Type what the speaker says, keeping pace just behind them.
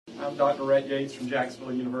I'm Dr. Ret Yates from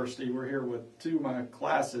Jacksonville University. We're here with two of my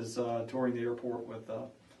classes touring the airport with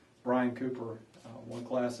Brian Cooper. One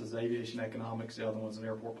class is Aviation Economics, the other one's in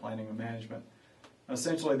Airport Planning and Management.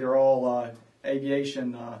 Essentially, they're all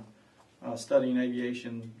aviation, studying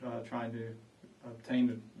aviation, trying to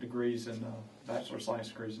obtain degrees in Bachelor of Science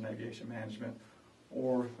degrees in Aviation Management,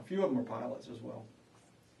 or a few of them are pilots as well.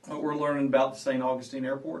 We're learning about the St. Augustine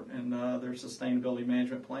Airport and their sustainability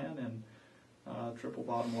management plan and triple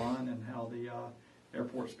bottom line and how the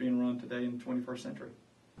airport's being run today in the 21st century.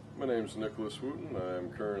 My name is Nicholas Wooten.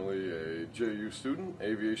 I'm currently a JU student,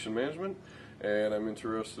 Aviation Management, and I'm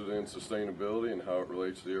interested in sustainability and how it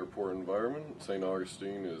relates to the airport environment. St.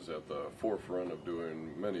 Augustine is at the forefront of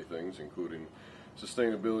doing many things, including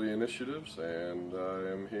sustainability initiatives, and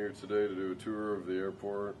I am here today to do a tour of the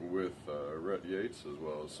airport with Ret Yates as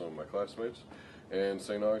well as some of my classmates. And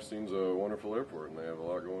St. Augustine's a wonderful airport, and they have a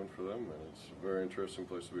lot going for them, and it's a very interesting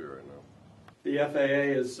place to be right now. The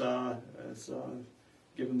FAA has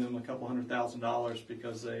given them a couple $100,000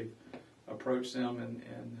 because they approached them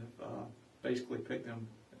and have basically picked them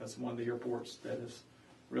as one of the airports that is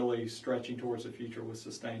really stretching towards the future with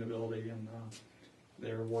sustainability, and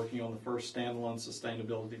they're working on the first standalone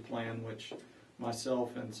sustainability plan, which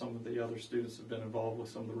myself and some of the other students have been involved with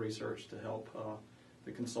some of the research to help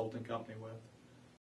the consulting company with.